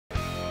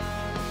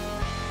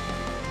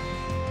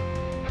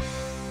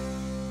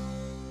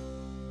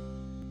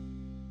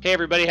Hey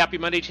everybody, happy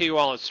Monday to you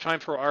all. It's time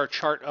for our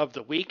chart of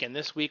the week, and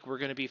this week we're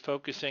going to be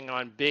focusing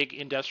on big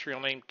industrial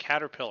name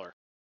Caterpillar.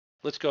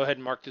 Let's go ahead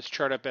and mark this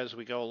chart up as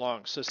we go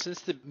along. So since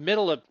the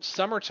middle of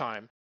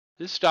summertime,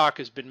 this stock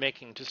has been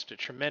making just a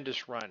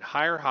tremendous run.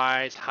 Higher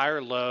highs,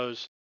 higher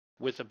lows,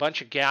 with a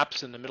bunch of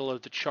gaps in the middle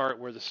of the chart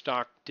where the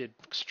stock did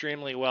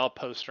extremely well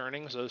post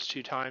earnings, those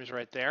two times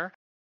right there.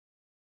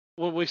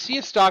 When we see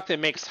a stock that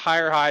makes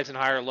higher highs and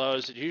higher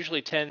lows, it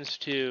usually tends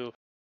to,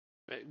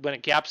 when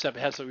it gaps up, it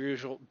has a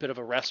usual bit of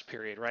a rest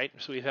period, right?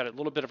 So we've had a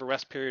little bit of a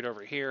rest period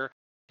over here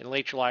in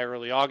late July,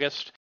 early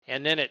August,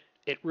 and then it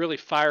really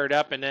fired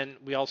up, and then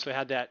we also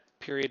had that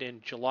period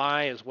in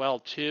July as well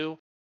too,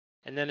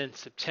 and then in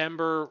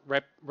September,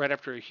 right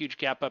after a huge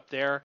gap up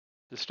there,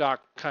 the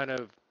stock kind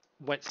of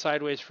went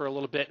sideways for a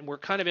little bit, and we're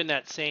kind of in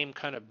that same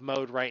kind of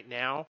mode right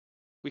now.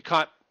 We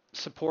caught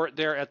support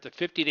there at the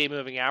 50-day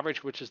moving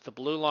average, which is the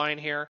blue line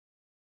here.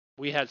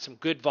 We had some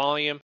good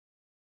volume.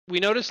 We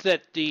noticed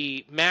that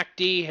the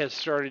MACD has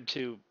started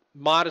to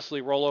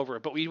modestly roll over,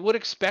 but we would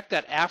expect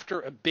that after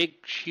a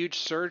big, huge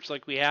surge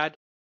like we had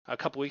a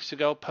couple weeks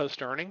ago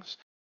post earnings.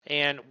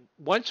 And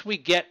once we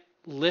get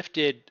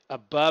lifted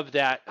above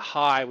that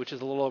high, which is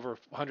a little over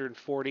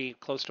 140,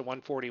 close to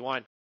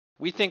 141,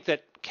 we think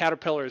that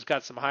Caterpillar has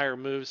got some higher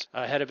moves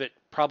ahead of it,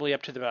 probably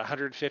up to the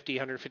 150,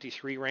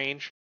 153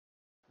 range.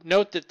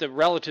 Note that the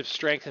relative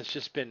strength has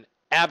just been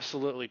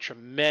absolutely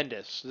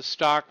tremendous. The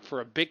stock,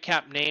 for a big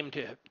cap name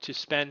to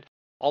spend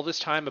all this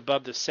time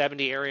above the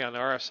 70 area on the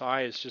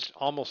RSI, is just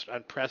almost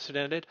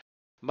unprecedented.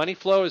 Money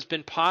flow has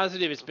been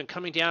positive. It's been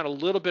coming down a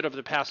little bit over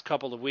the past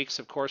couple of weeks,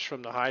 of course,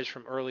 from the highs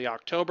from early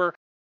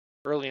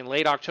and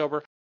late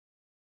October.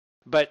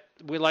 But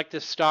we like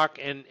this stock,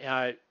 and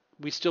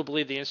we still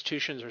believe the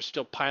institutions are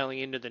still piling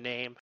into the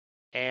name.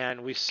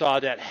 And we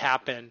saw that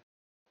happen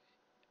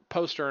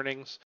post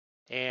earnings,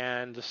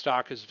 and the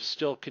stock is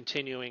still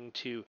continuing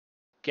to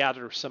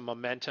gather some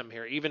momentum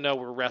here, even though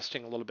we're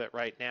resting a little bit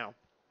right now.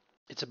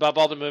 It's above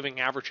all the moving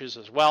averages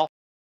as well,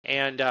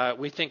 and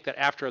we think that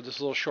after this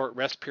little short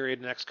rest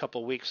period, the next couple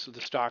of weeks, the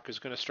stock is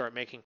going to start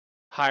making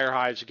higher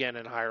highs again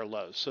and higher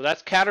lows. So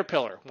that's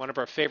Caterpillar, one of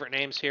our favorite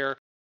names here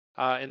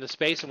in the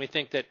space, and we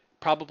think that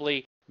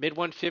probably mid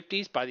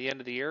 150s by the end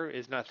of the year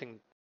is not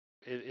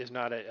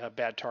a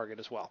bad target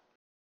as well.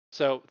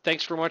 So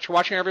thanks very much for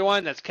watching,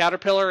 everyone. That's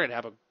Caterpillar, and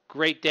have a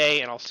great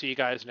day, and I'll see you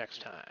guys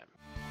next time.